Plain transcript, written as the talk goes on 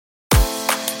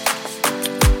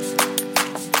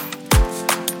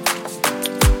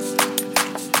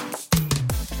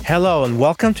Hello, and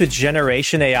welcome to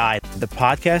Generation AI, the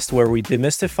podcast where we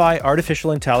demystify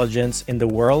artificial intelligence in the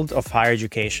world of higher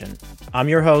education. I'm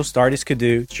your host, Artis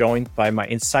Kadu, joined by my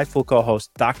insightful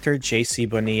co-host, Dr. JC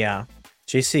Bonilla.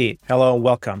 JC, hello and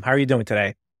welcome. How are you doing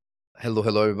today? Hello,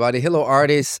 everybody. Hello,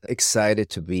 Artis. Excited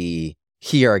to be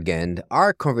here again.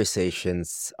 Our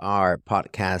conversations, our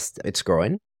podcast, it's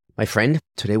growing. My friend,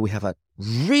 today we have a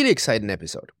really exciting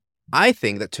episode. I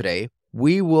think that today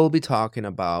we will be talking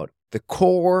about the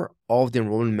core of the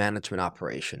enrollment management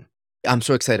operation. I'm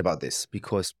so excited about this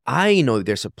because I know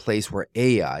there's a place where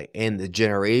AI and the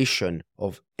generation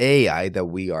of AI that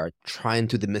we are trying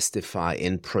to demystify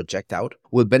and project out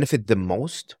will benefit the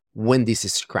most when this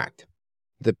is cracked.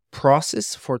 The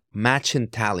process for matching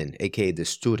talent, aka the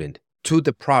student, to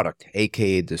the product,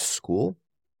 aka the school,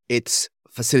 it's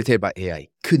facilitated by AI.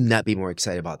 Could not be more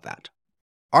excited about that.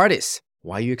 Artis,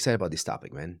 why are you excited about this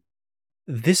topic, man?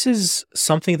 This is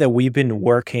something that we've been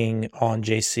working on,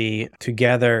 JC,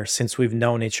 together since we've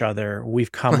known each other.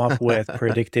 We've come up with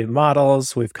predictive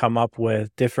models. We've come up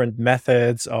with different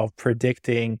methods of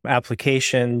predicting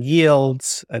application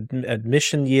yields,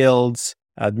 admission yields,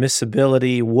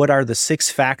 admissibility. What are the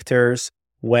 6 factors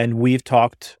when we've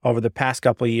talked over the past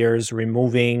couple of years,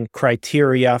 removing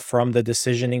criteria from the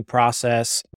decisioning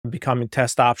process, becoming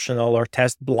test optional or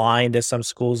test blind, as some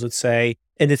schools would say.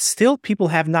 And it's still, people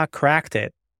have not cracked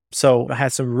it. So I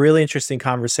had some really interesting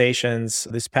conversations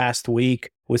this past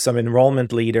week with some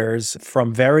enrollment leaders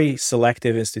from very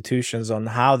selective institutions on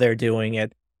how they're doing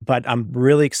it. But I'm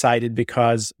really excited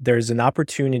because there's an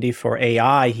opportunity for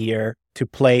AI here to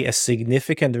play a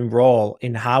significant role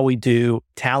in how we do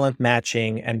talent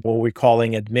matching and what we're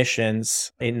calling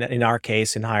admissions, in our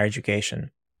case, in higher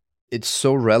education. It's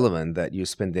so relevant that you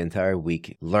spend the entire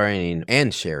week learning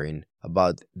and sharing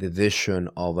about the vision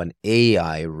of an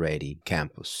AI-ready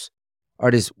campus.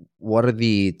 Artis, what are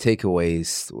the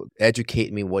takeaways?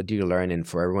 Educate me, what do you learn? And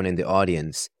for everyone in the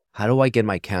audience, how do I get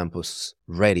my campus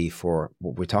ready for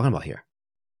what we're talking about here?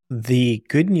 The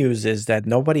good news is that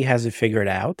nobody has it figured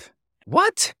out.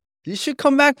 What? You should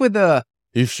come back with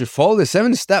you should follow the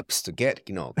 7 steps to get,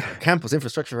 campus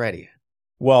infrastructure ready.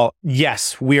 Well,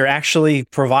 yes, we're actually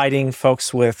providing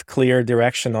folks with clear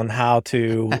direction on how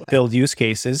to build use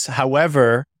cases.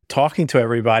 However, talking to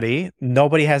everybody,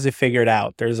 nobody has it figured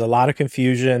out. There's a lot of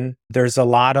confusion. There's a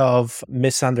lot of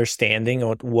misunderstanding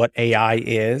of what AI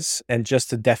is and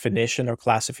just the definition or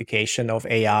classification of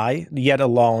AI, yet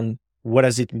alone, what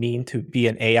does it mean to be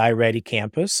an AI-ready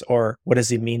campus, or what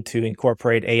does it mean to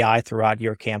incorporate AI throughout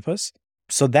your campus?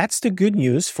 So that's the good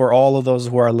news for all of those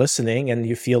who are listening and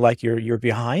you feel like you're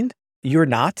behind. You're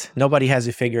not. Nobody has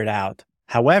it figured out.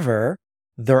 However,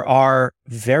 there are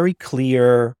very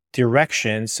clear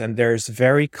directions and there's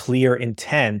very clear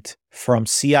intent from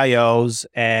CIOs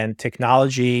and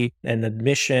technology and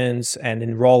admissions and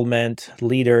enrollment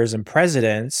leaders and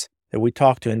presidents that we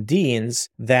talk to, and deans,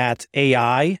 that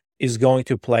AI is going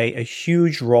to play a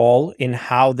huge role in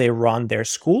how they run their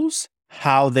schools,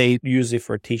 how they use it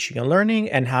for teaching and learning,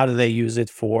 and how do they use it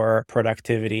for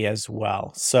productivity as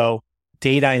well. So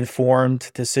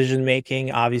data-informed decision-making,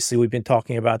 obviously we've been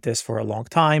talking about this for a long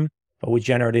time, but with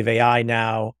generative AI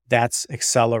now, that's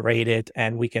accelerated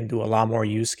and we can do a lot more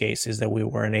use cases that we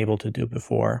weren't able to do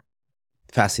before.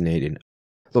 Fascinating.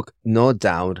 Look, no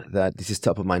doubt that this is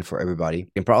top of mind for everybody,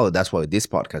 and probably that's why this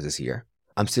podcast is here.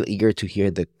 I'm still eager to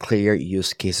hear the clear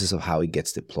use cases of how it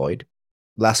gets deployed.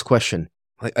 Last question.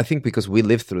 I think because we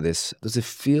lived through this, does it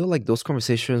feel like those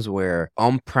conversations were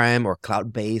on-prem or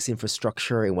cloud-based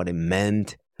infrastructure and what it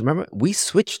meant? Remember, we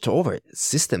switched over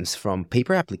systems from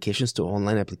paper applications to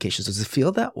online applications. Does it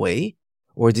feel that way?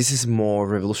 Or this is more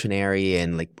revolutionary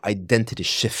and like identity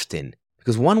shifting?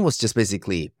 Because one was just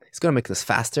basically, it's going to make us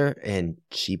faster and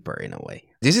cheaper in a way.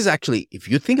 This is actually, if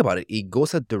you think about it, it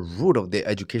goes at the root of the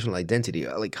educational identity.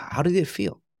 Like, how did it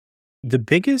feel? The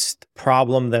biggest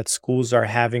problem that schools are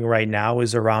having right now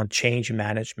is around change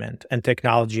management and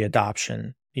technology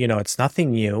adoption. It's nothing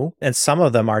new. And some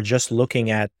of them are just looking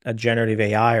at a generative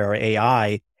AI or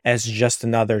AI as just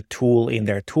another tool in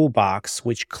their toolbox,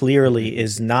 which clearly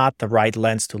is not the right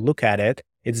lens to look at it.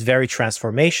 It's very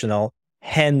transformational.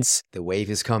 Hence, the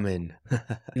wave is coming.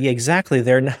 Yeah, exactly.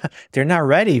 They're not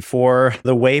ready for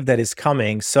the wave that is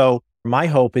coming. So my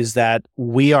hope is that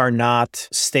we are not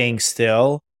staying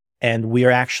still. And we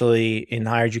are actually, in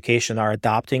higher education, are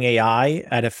adopting AI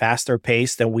at a faster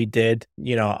pace than we did,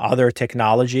 other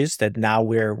technologies that now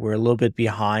we're a little bit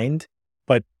behind.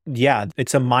 But yeah,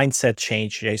 it's a mindset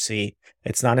change, JC.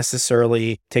 It's not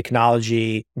necessarily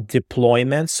technology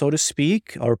deployment, so to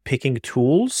speak, or picking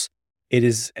tools. It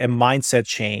is a mindset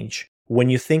change. when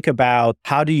you think about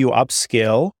how do you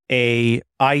upskill a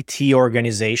IT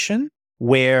organization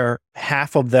where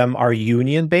half of them are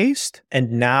union-based,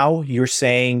 and now you're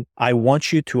saying, I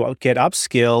want you to get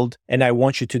upskilled and I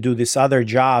want you to do these other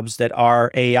jobs that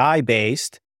are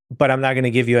AI-based, but I'm not going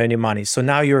to give you any money. So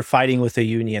now you're fighting with a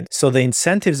union. So the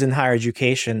incentives in higher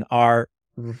education are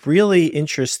really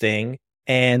interesting,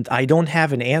 and I don't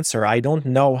have an answer. I don't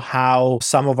know how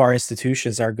some of our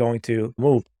institutions are going to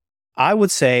move. I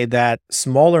would say that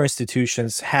smaller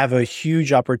institutions have a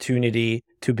huge opportunity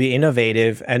to be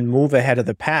innovative and move ahead of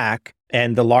the pack,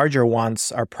 and the larger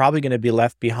ones are probably going to be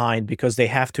left behind because they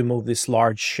have to move these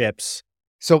large ships.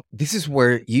 So this is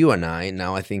where you and I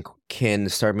now, I think, can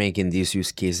start making these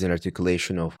use cases and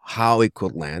articulation of how it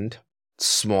could land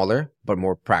smaller, but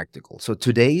more practical. So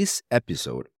today's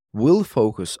episode will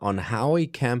focus on how a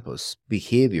campus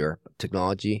behavior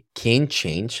technology can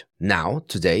change now,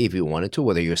 today, if you wanted to,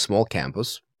 whether you're a small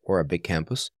campus or a big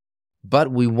campus.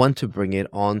 But we want to bring it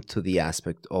on to the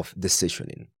aspect of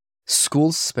decisioning.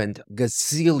 Schools spend a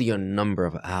gazillion number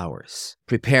of hours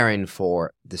preparing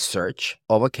for the search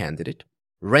of a candidate,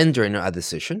 rendering a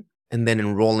decision, and then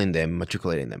enrolling them,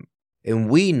 matriculating them. And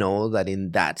we know that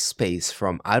in that space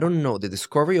from, the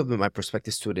discovery of my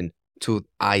prospective student to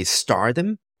I star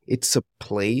them, it's a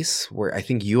place where I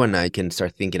think you and I can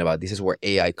start thinking about this is where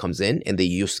AI comes in and the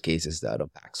use cases that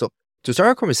unpack. So to start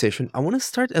our conversation, I want to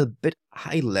start a bit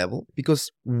high level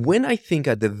because when I think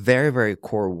at the very, very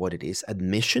core of what it is,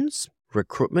 admissions,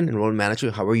 recruitment, enrollment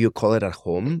management, however you call it at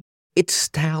home, it's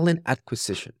talent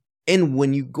acquisition. And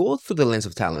when you go through the lens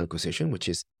of talent acquisition, which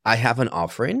is I have an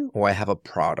offering or I have a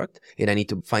product and I need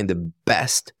to find the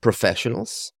best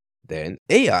professionals, then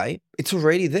AI, it's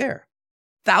already there.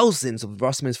 Thousands of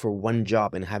resumes for one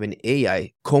job and having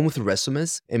AI comb through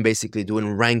resumes and basically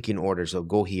doing ranking orders of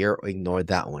go here or ignore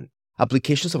that one.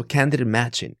 Applications of candidate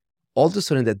matching. All of a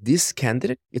sudden that this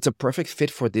candidate, it's a perfect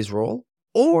fit for this role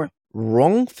or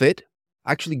wrong fit,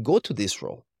 actually go to this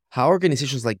role. How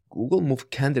organizations like Google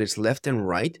move candidates left and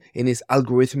right and is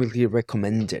algorithmically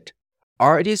recommended.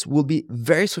 Artists will be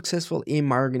very successful in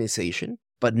my organization,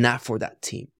 but not for that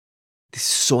team. This is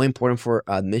so important for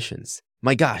admissions.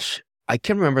 My gosh, I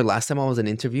can remember last time I was in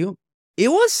an interview, it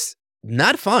was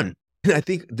not fun. I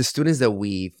think the students that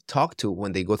we've talked to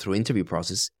when they go through interview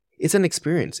process, it's an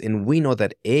experience. And we know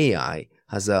that AI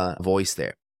has a voice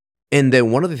there. And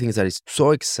then one of the things that is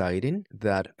so exciting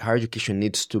that higher education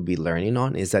needs to be learning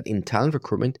on is that in talent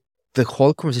recruitment, the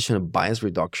whole conversation of bias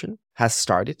reduction has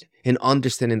started and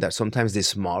understanding that sometimes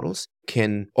these models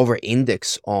can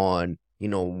over-index on,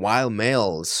 wild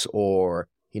males or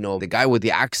the guy with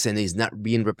the accent is not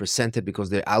being represented because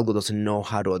the algo doesn't know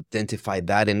how to identify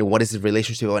that and what is the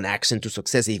relationship of an accent to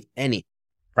success, if any.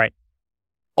 Right.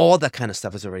 All that kind of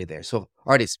stuff is already there. So,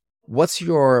 artists, what's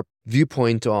your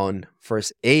viewpoint on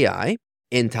first AI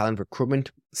in talent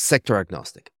recruitment, sector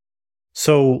agnostic?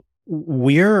 So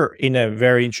we're in a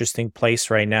very interesting place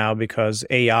right now because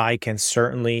AI can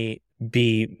certainly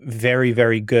be very,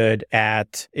 very good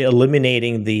at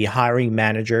eliminating the hiring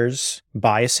manager's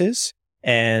biases.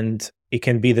 And it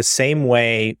can be the same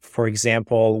way, for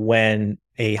example, when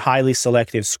a highly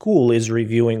selective school is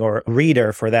reviewing, or a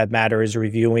reader for that matter, is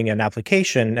reviewing an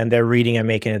application and they're reading and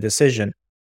making a decision.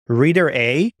 Reader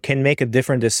A can make a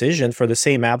different decision for the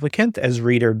same applicant as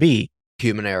reader B.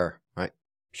 Human error, right?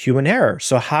 Human error.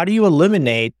 So how do you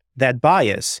eliminate that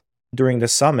bias? During the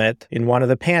summit, in one of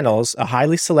the panels, a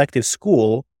highly selective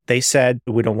school, they said,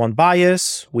 we don't want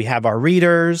bias. We have our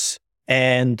readers.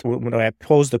 And when I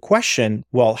posed the question,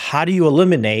 well, how do you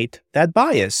eliminate that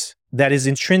bias that is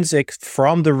intrinsic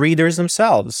from the readers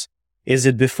themselves? Is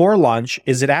it before lunch?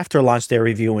 Is it after lunch they're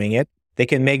reviewing it? They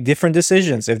can make different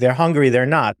decisions. If they're hungry, they're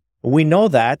not. We know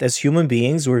that as human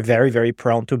beings, we're very, very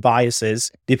prone to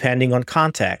biases depending on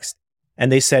context.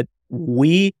 And they said,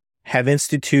 we have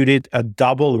instituted a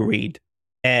double read.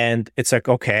 And it's like,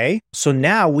 okay, so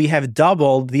now we have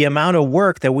doubled the amount of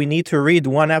work that we need to read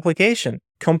one application.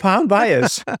 Compound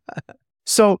bias.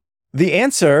 So the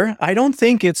answer, I don't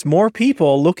think it's more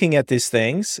people looking at these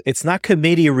things. It's not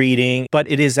committee reading, but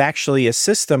it is actually a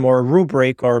system or a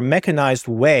rubric or a mechanized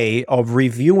way of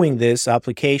reviewing these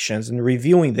applications and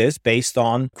reviewing this based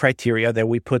on criteria that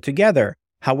we put together.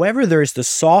 However, there's the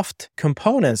soft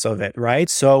components of it, right?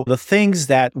 So the things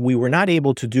that we were not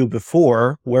able to do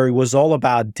before, where it was all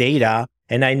about data,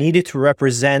 and I needed to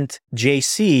represent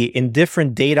JC in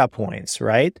different data points,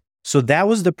 right? So that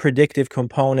was the predictive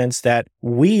components that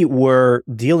we were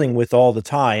dealing with all the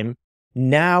time.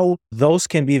 Now, those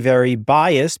can be very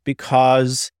biased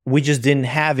because we just didn't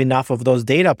have enough of those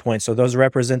data points or those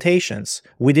representations.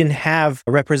 We didn't have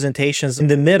representations in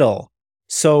the middle.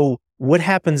 So What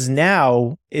happens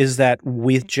now is that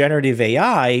with generative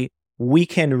AI, we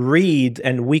can read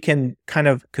and we can kind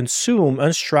of consume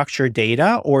unstructured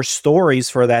data or stories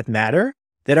for that matter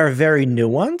that are very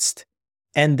nuanced.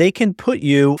 And they can put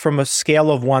you from a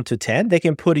scale of 1 to 10, they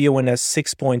can put you in a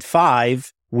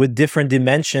 6.5 with different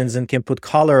dimensions and can put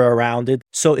color around it.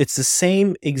 So it's the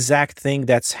same exact thing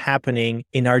that's happening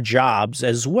in our jobs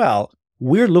as well.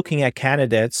 We're looking at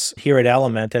candidates here at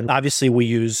Element, and obviously we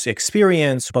use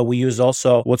experience, but we use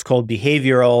also what's called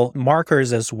behavioral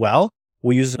markers as well.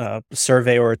 We use a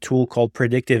survey or a tool called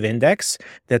Predictive Index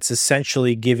that's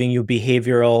essentially giving you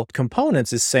behavioral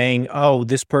components. It's saying, oh,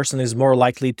 this person is more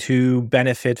likely to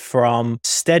benefit from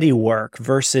steady work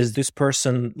versus this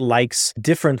person likes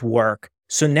different work.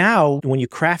 So now when you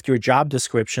craft your job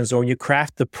descriptions or when you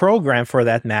craft the program for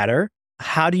that matter,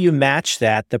 how do you match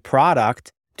the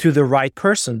product to the right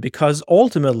person? Because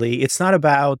ultimately it's not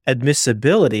about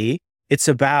admissibility. It's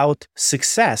about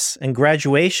success and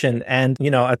graduation. And,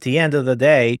 at the end of the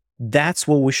day, that's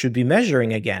what we should be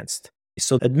measuring against.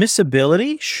 So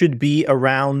admissibility should be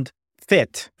around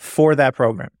fit for that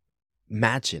program.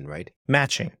 Matching, right?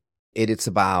 Matching. It's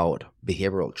about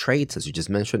behavioral traits, as you just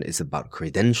mentioned. It's about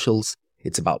credentials.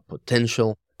 It's about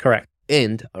potential. Correct.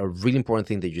 And a really important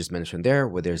thing that you just mentioned there,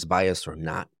 whether there's bias or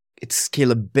not, it's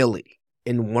scalability.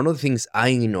 And one of the things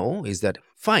I know is that,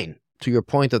 fine, to your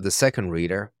point of the second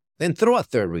reader, then throw a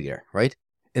third reader, right?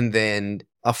 And then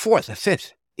a fourth, a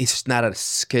fifth. It's not a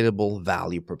scalable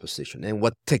value proposition. And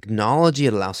what technology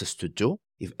allows us to do,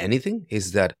 if anything,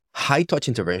 is that high-touch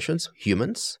interventions,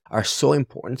 humans, are so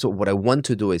important. So what I want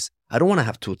to do is, I don't want to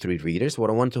have 2, 3 readers. What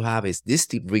I want to have is these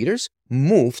readers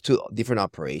move to different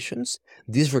operations.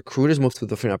 These recruiters move to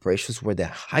different operations where the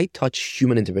high-touch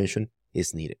human intervention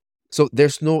is needed. So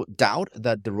there's no doubt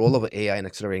that the role of AI in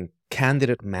accelerating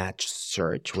candidate match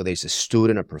search, whether it's a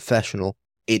student or professional,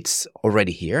 it's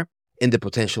already here and the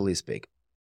potential is big.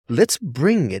 Let's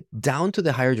bring it down to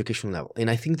the higher education level. And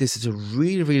I think this is a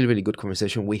really, really, really good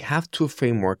conversation. We have 2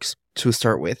 frameworks to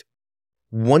start with.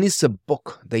 One is a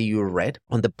book that you read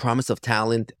on the promise of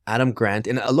talent, Adam Grant.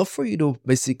 And I'd love for you to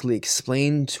basically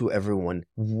explain to everyone,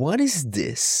 what is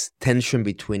this tension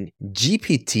between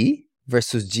GPT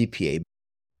versus GPA?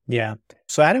 Yeah.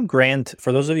 So Adam Grant,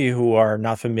 for those of you who are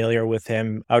not familiar with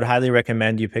him, I would highly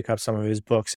recommend you pick up some of his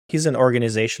books. He's an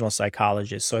organizational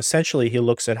psychologist. So essentially, he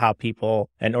looks at how people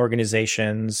and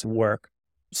organizations work.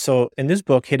 So in this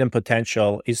book, Hidden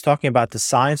Potential, he's talking about the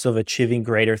science of achieving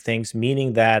greater things,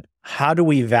 meaning that how do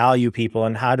we value people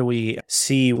and how do we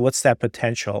see what's that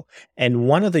potential? And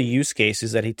one of the use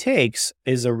cases that he takes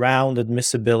is around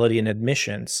admissibility and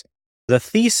admissions. The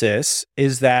thesis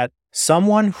is that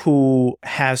someone who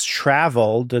has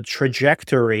traveled, the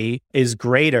trajectory is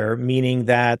greater, meaning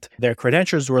that their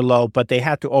credentials were low, but they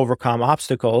had to overcome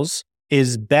obstacles,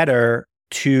 is better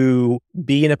to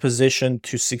be in a position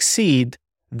to succeed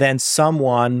than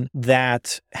someone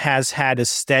that has had a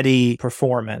steady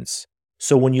performance.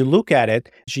 So when you look at it,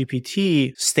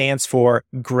 GPT stands for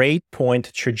Grade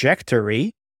Point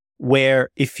Trajectory, where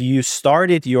if you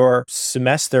started your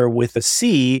semester with a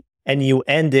C, and you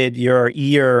ended your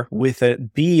year with a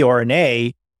B or an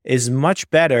A, is much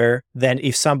better than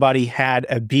if somebody had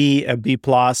a B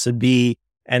plus, a B,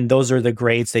 and those are the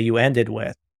grades that you ended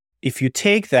with. If you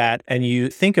take that and you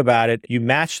think about it, you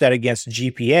match that against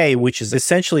GPA, which is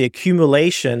essentially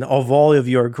accumulation of all of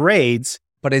your grades.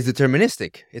 But it's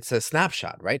deterministic. It's a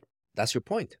snapshot, right? That's your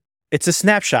point. It's a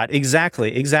snapshot.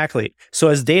 Exactly. So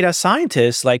as data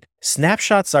scientists,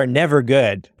 snapshots are never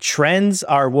good. Trends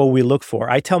are what we look for.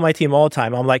 I tell my team all the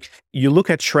time, I'm like, you look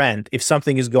at trend, if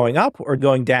something is going up or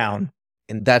going down.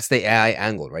 And that's the AI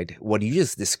angle, right? What you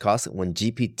just discussed when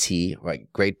GPT,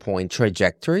 right, grade point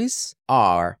trajectories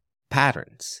are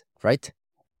patterns, right?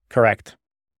 Correct.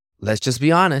 Let's just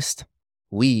be honest.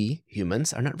 We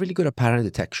humans are not really good at pattern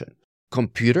detection.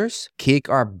 Computers kick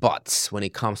our butts when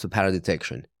it comes to pattern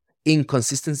detection.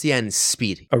 Inconsistency and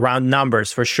speed. Around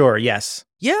numbers, for sure, yes.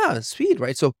 Yeah, speed,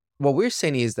 right? So what we're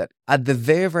saying is that at the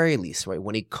very, very least, right,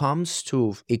 when it comes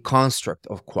to a construct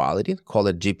of quality, call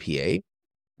it GPA,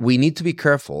 we need to be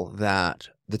careful that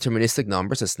deterministic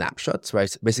numbers as snapshots,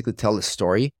 right, basically tell a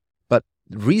story. But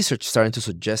research is starting to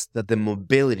suggest that the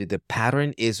mobility, the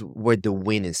pattern is where the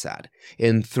win is at.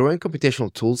 And throwing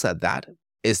computational tools at that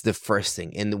is the first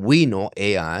thing. And we know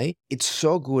AI, it's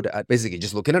so good at basically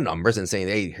just looking at numbers and saying,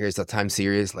 hey, here's the time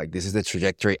series, this is the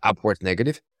trajectory, upward,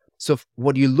 negative. So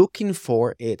what you're looking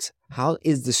for is how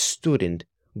is the student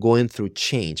going through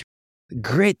change?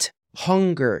 Grit,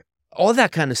 hunger, all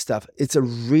that kind of stuff. It's a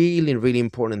really, really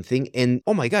important thing. And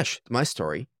oh my gosh, my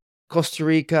story, Costa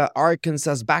Rica,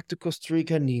 Arkansas, back to Costa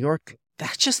Rica, New York,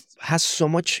 that just has so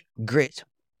much grit.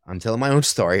 I'm telling my own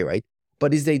story, right?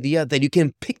 But it's the idea that you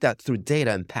can pick that through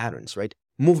data and patterns, right?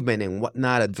 Movement and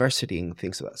whatnot, adversity and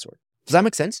things of that sort. Does that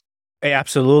make sense?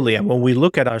 Absolutely. And when we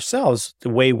look at ourselves,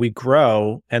 the way we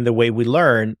grow and the way we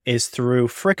learn is through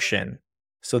friction.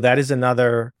 So that is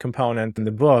another component in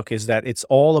the book, is that it's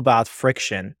all about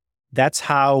friction. That's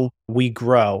how we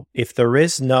grow. If there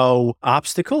is no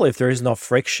obstacle, if there is no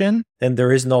friction, then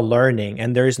there is no learning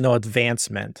and there is no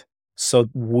advancement. So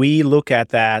we look at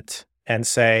that and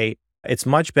say, it's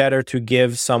much better to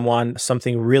give someone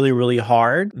something really, really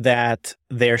hard that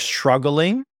they're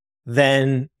struggling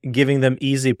than giving them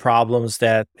easy problems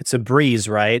that it's a breeze,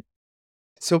 right?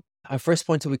 So our first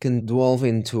point that we can delve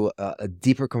into a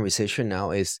deeper conversation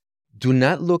now is do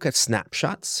not look at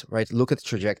snapshots, right? Look at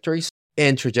trajectories.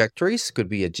 And trajectories could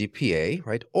be a GPA,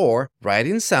 right? Or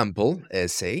writing sample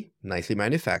essay, nicely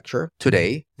manufactured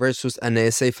today versus an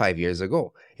essay 5 years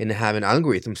ago. And having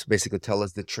algorithms basically tell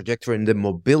us the trajectory and the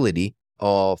mobility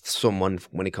of someone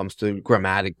when it comes to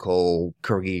grammatical,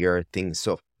 career things.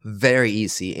 So very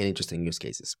easy and interesting use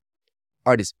cases.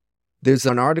 Artists, there's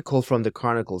an article from the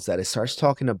Chronicles that it starts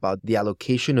talking about the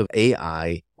allocation of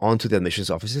AI onto the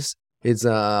admissions offices. It's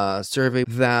a survey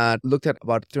that looked at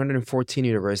about 314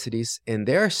 universities, and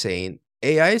they're saying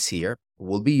AI is here,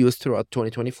 will be used throughout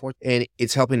 2024, and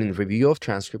it's helping in review of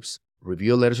transcripts,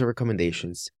 review of letters of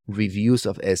recommendations, reviews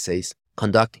of essays,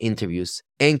 conduct interviews,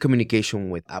 and communication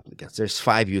with applicants. There's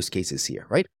 5 use cases here,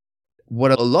 right?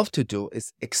 What I'd love to do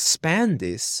is expand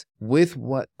this with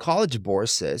what College Board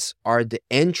says are the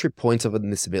entry points of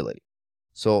admissibility.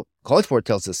 So College Board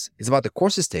tells us it's about the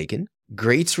courses taken,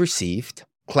 grades received,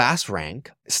 class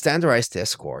rank, standardized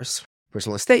test scores,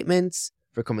 personal statements,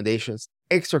 recommendations,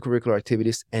 extracurricular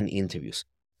activities, and interviews.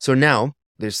 So now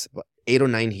there's 8 or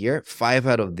 9 here, 5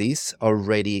 out of these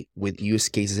already with use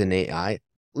cases in AI.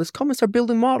 Let's come and start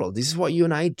building models. This is what you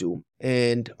and I do.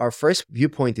 And our first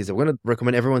viewpoint is that we're going to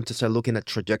recommend everyone to start looking at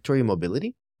trajectory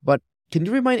mobility. But can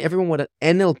you remind everyone what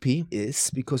an NLP is?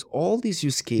 Because all these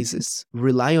use cases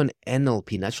rely on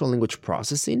NLP, natural language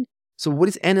processing. So what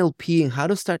is NLP and how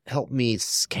does that help me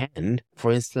scan,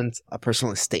 for instance, a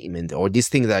personal statement or this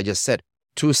thing that I just said,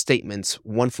 2 statements,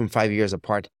 one from 5 years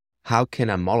apart. How can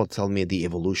a model tell me the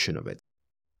evolution of it?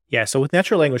 Yeah, so with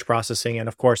natural language processing, and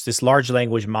of course, these large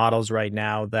language models right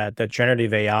now, that the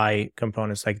generative AI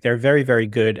components, like they're very, very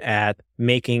good at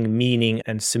making meaning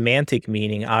and semantic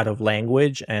meaning out of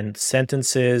language and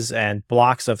sentences and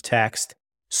blocks of text.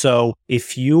 So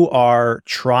if you are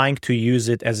trying to use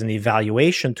it as an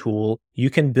evaluation tool, you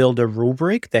can build a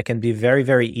rubric that can be very,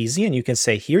 very easy. And you can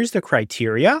say, here's the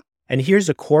criteria and here's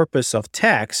a corpus of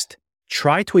text.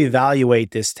 Try to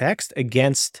evaluate this text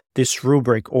against this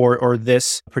rubric or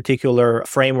this particular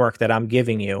framework that I'm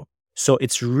giving you. So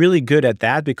it's really good at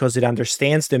that because it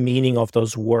understands the meaning of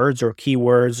those words or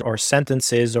keywords or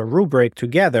sentences or rubric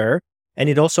together. And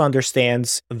it also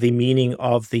understands the meaning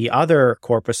of the other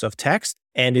corpus of text.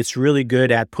 And it's really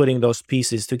good at putting those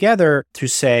pieces together to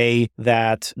say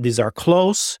that these are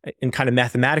close in kind of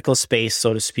mathematical space,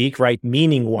 so to speak, right?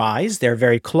 Meaning-wise, they're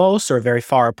very close or very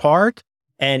far apart.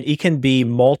 And it can be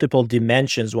multiple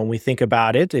dimensions when we think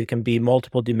about it. It can be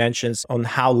multiple dimensions on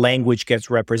how language gets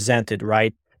represented,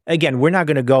 right? Again, we're not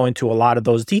going to go into a lot of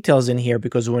those details in here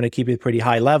because we want to keep it pretty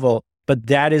high level. But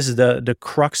that is the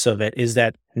crux of it, is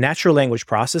that natural language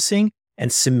processing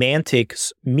and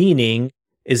semantics meaning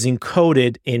is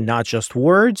encoded in not just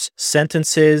words,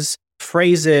 sentences,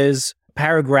 phrases,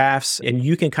 paragraphs, and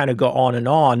you can kind of go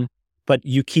on, but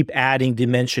you keep adding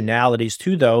dimensionalities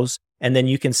to those. And then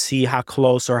you can see how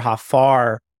close or how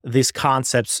far these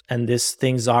concepts and these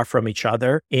things are from each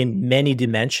other in many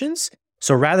dimensions.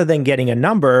 So rather than getting a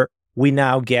number, we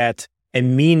now get a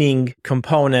meaning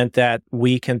component that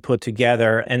we can put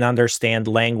together and understand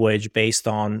language based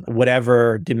on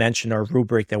whatever dimension or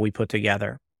rubric that we put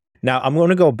together. Now, I'm going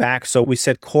to go back. So we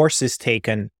said courses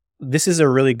taken. This is a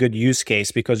really good use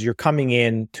case because you're coming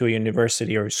in to a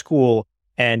university or a school.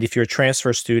 And if you're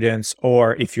transfer students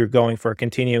or if you're going for a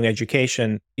continuing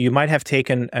education, you might have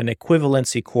taken an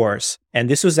equivalency course. And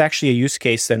this was actually a use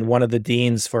case that one of the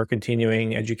deans for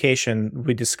continuing education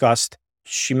we discussed.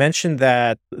 She mentioned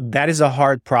that that is a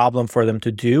hard problem for them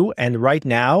to do. And right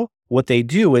now, what they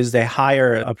do is they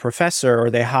hire a professor or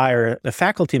they hire a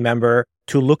faculty member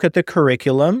to look at the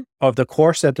curriculum of the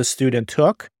course that the student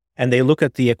took. And they look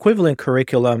at the equivalent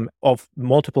curriculum of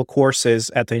multiple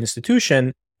courses at the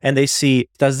institution. And they see,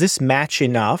 does this match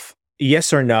enough?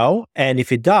 Yes or no? And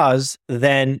if it does,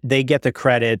 then they get the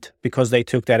credit because they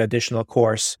took that additional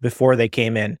course before they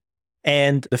came in.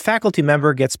 And the faculty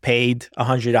member gets paid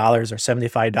 $100 or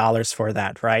 $75 for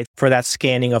that, right? For that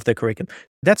scanning of the curriculum.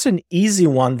 That's an easy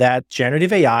one that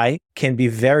generative AI can be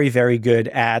very, very good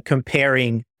at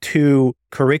comparing two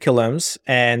curriculums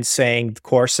and saying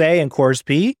course A and course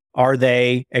B, are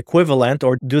they equivalent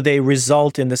or do they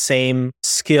result in the same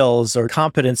skills or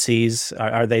competencies?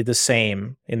 Are they the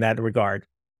same in that regard?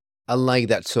 I like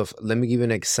that. So let me give you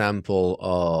an example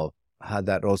of how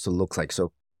that also looks like.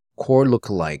 So core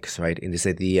lookalikes, right? In this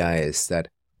idea is that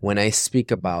when I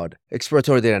speak about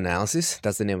exploratory data analysis,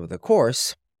 that's the name of the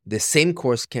course, the same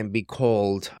course can be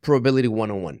called Probability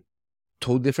 101.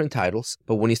 Two different titles,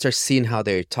 but when you start seeing how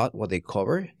they're taught, what they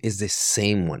cover is the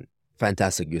same one.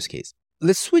 Fantastic use case.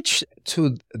 Let's switch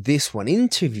to this one,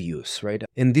 interviews, right?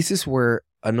 And this is where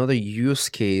another use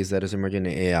case that is emerging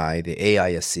in AI, the AI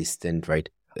assistant, right?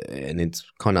 And it's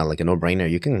kind of like a no-brainer.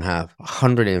 You can have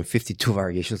 152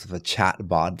 variations of a chat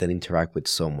bot that interact with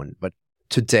someone. But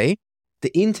today,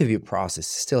 the interview process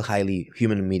is still highly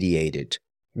human-mediated.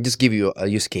 I'll just give you a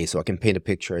use case so I can paint a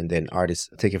picture and then artists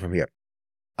take it from here.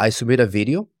 I submit a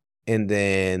video and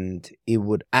then it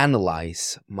would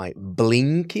analyze my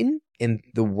blinking and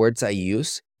the words I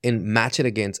use and match it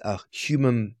against a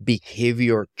human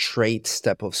behavior trait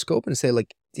step of scope and say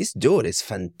like, this dude is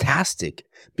fantastic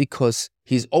because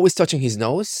he's always touching his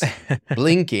nose,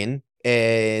 blinking,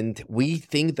 and we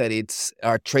think that it's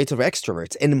our traits of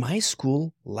extroverts. And my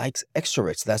school likes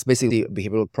extroverts. That's basically a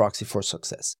behavioral proxy for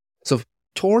success. So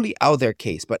totally out there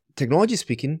case, but technology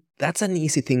speaking, that's an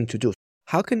easy thing to do.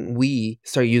 How can we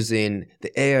start using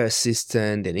the AI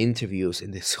assistant and interviews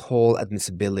in this whole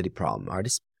admissibility problem,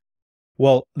 artists?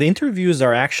 Well, the interviews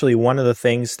are actually one of the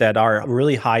things that are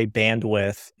really high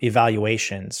bandwidth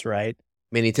evaluations, right?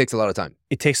 I mean, it takes a lot of time.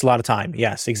 It takes a lot of time.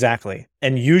 Yes, exactly.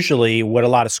 And usually what a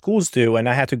lot of schools do, and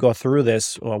I had to go through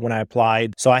this when I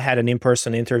applied. So I had an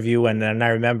in-person interview and then I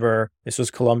remember this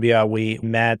was Columbia. We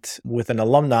met with an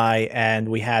alumni and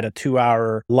we had a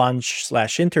 2-hour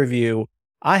lunch/interview.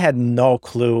 I had no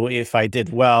clue if I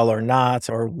did well or not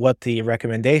or what the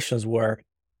recommendations were.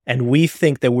 And we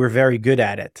think that we're very good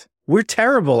at it. We're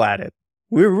terrible at it.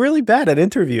 We're really bad at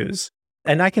interviews.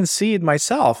 And I can see it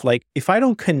myself. Like if I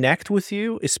don't connect with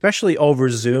you, especially over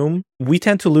Zoom, we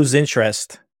tend to lose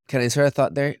interest. Can I insert a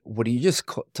thought there? What you just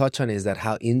touch on is that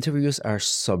how interviews are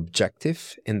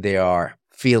subjective and they are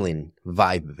feeling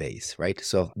vibe based, right?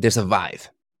 So there's a vibe.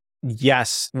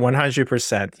 Yes,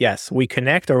 100%. Yes, we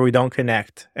connect or we don't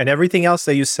connect. And everything else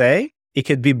that you say, it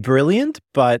could be brilliant,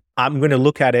 but I'm going to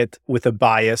look at it with a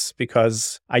bias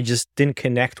because I just didn't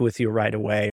connect with you right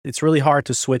away. It's really hard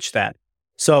to switch that.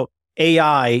 So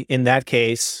AI in that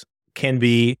case can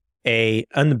be a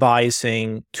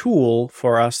unbiasing tool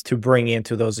for us to bring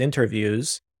into those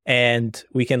interviews and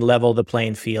we can level the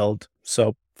playing field.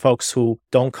 So folks who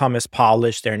don't come as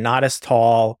polished, they're not as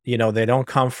tall, they don't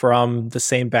come from the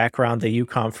same background that you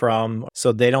come from,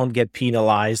 so they don't get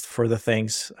penalized for the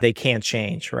things they can't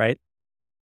change, right?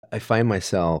 I find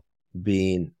myself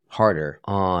being harder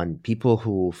on people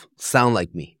who sound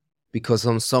like me because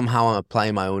somehow I'm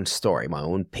applying my own story, my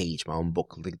own page, my own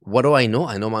book. Like, what do I know?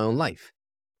 I know my own life.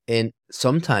 And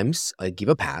sometimes I give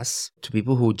a pass to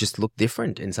people who just look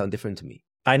different and sound different to me.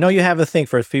 I know you have a thing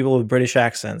for people with British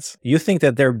accents. You think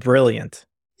that they're brilliant.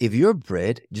 If you're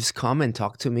Brit, just come and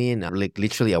talk to me and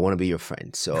literally I want to be your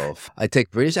friend. So I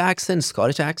take British accents,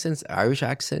 Scottish accents, Irish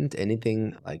accent,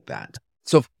 anything like that.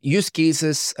 So use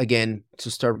cases, again, to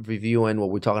start reviewing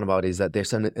what we're talking about is that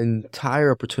there's an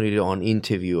entire opportunity on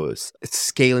interviews,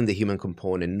 scaling the human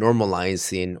component,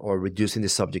 normalizing or reducing the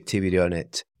subjectivity on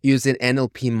it, using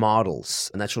NLP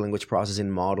models, natural language processing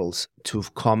models, to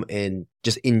come and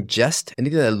just ingest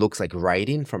anything that looks like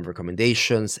writing from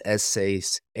recommendations,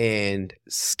 essays, and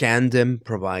scan them,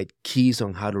 provide keys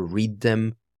on how to read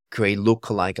them, create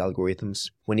lookalike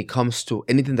algorithms. When it comes to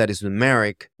anything that is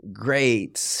numeric,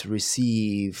 grades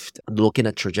received, looking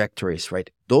at trajectories, right?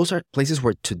 Those are places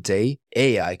where today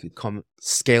AI could come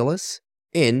scale us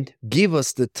and give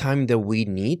us the time that we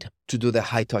need to do the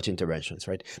high touch interventions,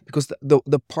 right? Because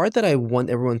the part that I want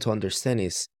everyone to understand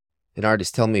is, and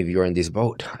artists, tell me if you're in this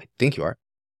boat. I think you are.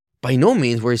 By no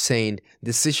means we're saying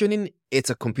decisioning, it's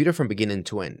a computer from beginning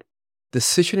to end.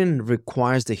 Decisioning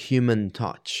requires the human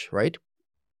touch, right?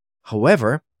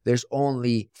 However, there's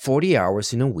only 40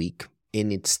 hours in a week,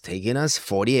 and it's taking us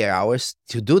 48 hours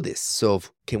to do this. So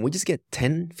can we just get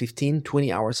 10, 15,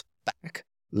 20 hours back?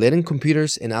 Letting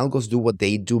computers and algos do what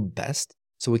they do best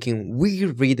so we can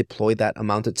redeploy that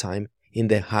amount of time in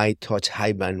the high-touch,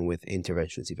 high-bandwidth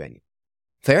interventions, if any.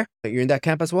 Fair? You're in that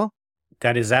camp as well?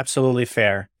 That is absolutely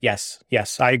fair. Yes,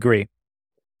 I agree.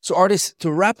 So, artists,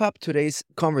 to wrap up today's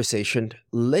conversation,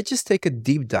 let's just take a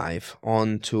deep dive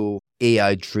onto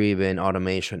AI-driven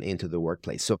automation into the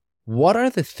workplace. So, what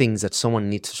are the things that someone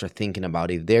needs to start thinking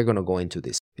about if they're going to go into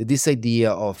this? This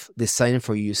idea of designing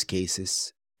for use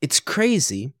cases. It's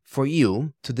crazy for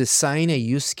you to design a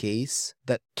use case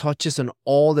that touches on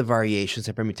all the variations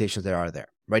and permutations that are there,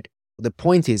 right? The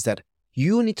point is that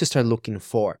you need to start looking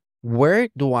for, where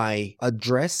do I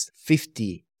address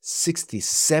 50, 60,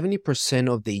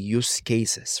 70% of the use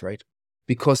cases, right?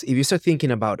 Because if you start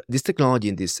thinking about this technology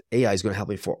and this AI is going to help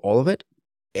me for all of it,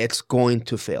 it's going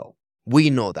to fail.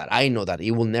 We know that. I know that.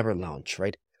 It will never launch,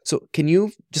 right? So can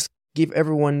you just give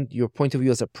everyone your point of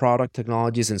view as a product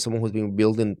technologist and someone who's been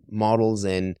building models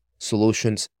and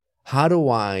solutions? How do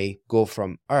I go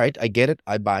from, all right, I get it,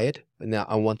 I buy it, and now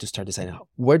I want to start designing.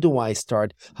 Where do I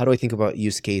start? How do I think about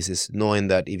use cases, knowing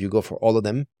that if you go for all of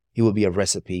them, it will be a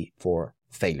recipe for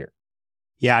failure?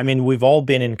 Yeah, I mean, we've all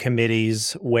been in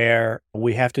committees where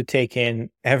we have to take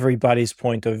in everybody's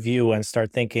point of view and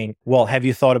start thinking, well, have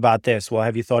you thought about this? Well,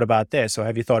 have you thought about this? Or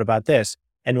have you thought about this?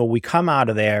 And what we come out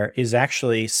of there is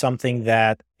actually something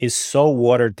that is so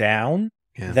watered down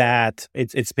that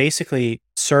it's basically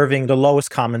serving the lowest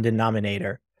common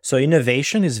denominator. So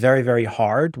innovation is very, very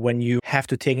hard when you have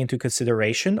to take into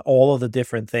consideration all of the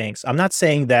different things. I'm not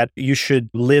saying that you should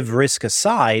live risk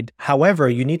aside. However,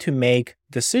 you need to make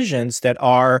decisions that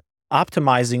are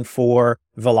optimizing for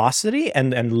velocity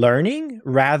and learning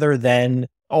rather than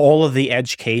all of the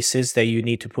edge cases that you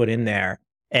need to put in there.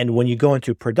 And when you go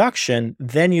into production,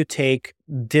 then you take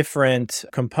different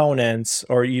components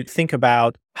or you think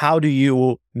about how do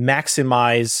you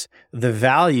maximize the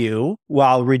value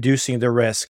while reducing the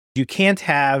risk. You can't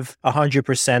have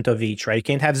 100% of each, right? You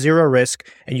can't have zero risk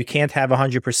and you can't have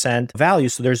 100% value.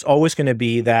 So there's always going to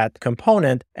be that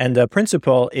component. And the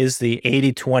principle is the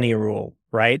 80-20 rule,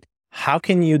 right? How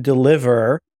can you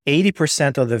deliver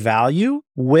 80% of the value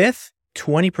with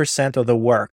 20% of the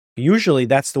work? Usually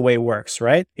that's the way it works,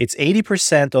 right? It's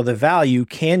 80% of the value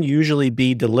can usually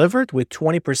be delivered with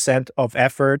 20% of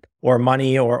effort or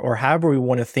money or however we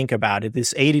want to think about it,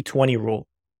 this 80-20 rule.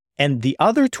 And the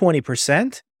other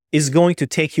 20% is going to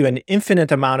take you an infinite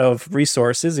amount of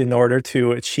resources in order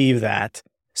to achieve that.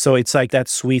 So it's like that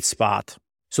sweet spot.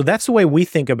 So that's the way we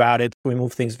think about it. We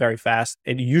move things very fast.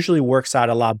 It usually works out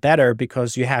a lot better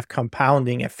because you have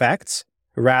compounding effects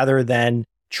rather than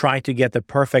trying to get the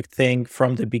perfect thing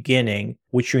from the beginning,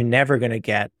 which you're never going to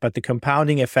get. But the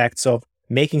compounding effects of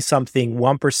making something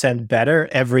 1% better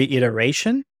every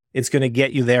iteration, it's going to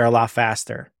get you there a lot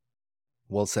faster.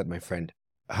 Well said, my friend.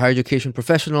 Higher education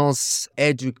professionals,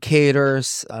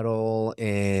 educators at all,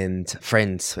 and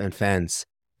friends and fans,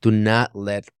 do not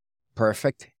let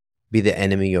perfect be the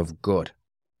enemy of good.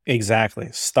 Exactly.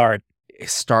 Start.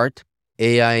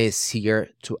 AI is here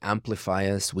to amplify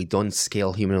us. We don't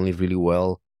scale humanly really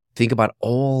well. Think about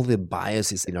all the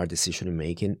biases in our decision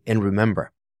making. And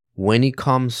remember, when it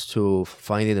comes to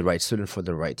finding the right student for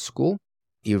the right school,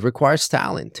 it requires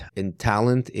talent. And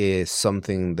talent is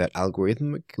something that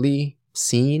algorithmically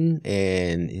seen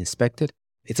and inspected.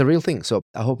 It's a real thing. So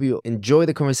I hope you enjoy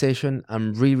the conversation.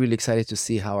 I'm really, really excited to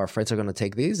see how our friends are going to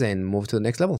take this and move to the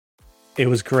next level. It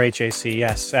was great, JC.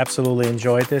 Yes, absolutely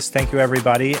enjoyed this. Thank you,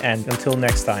 everybody. And until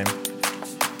next time.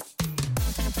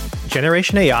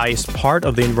 Generation AI is part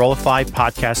of the Enrollify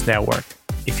podcast network.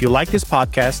 If you like this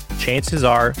podcast, chances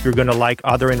are you're going to like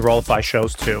other Enrollify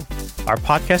shows too. Our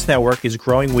podcast network is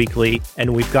growing weekly,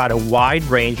 and we've got a wide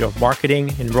range of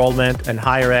marketing, enrollment, and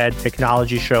higher ed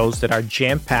technology shows that are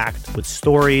jam-packed with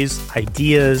stories,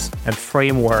 ideas, and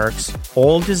frameworks,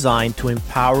 all designed to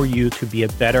empower you to be a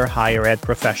better higher ed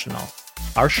professional.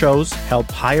 Our shows help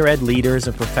higher ed leaders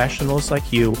and professionals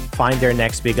like you find their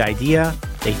next big idea.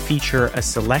 They feature a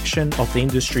selection of the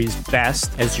industry's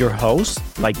best as your hosts,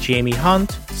 like Jamie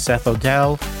Hunt, Seth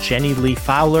Odell, Jenny Lee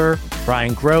Fowler,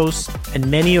 Brian Gross, and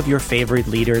many of your favorite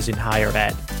leaders in higher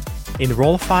ed.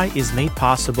 Enrollify is made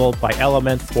possible by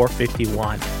Element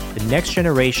 451, the next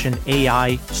generation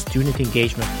AI student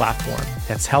engagement platform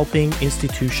that's helping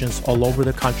institutions all over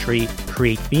the country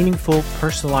create meaningful,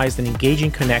 personalized, and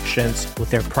engaging connections with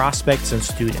their prospects and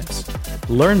students.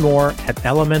 Learn more at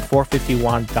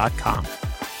element451.com.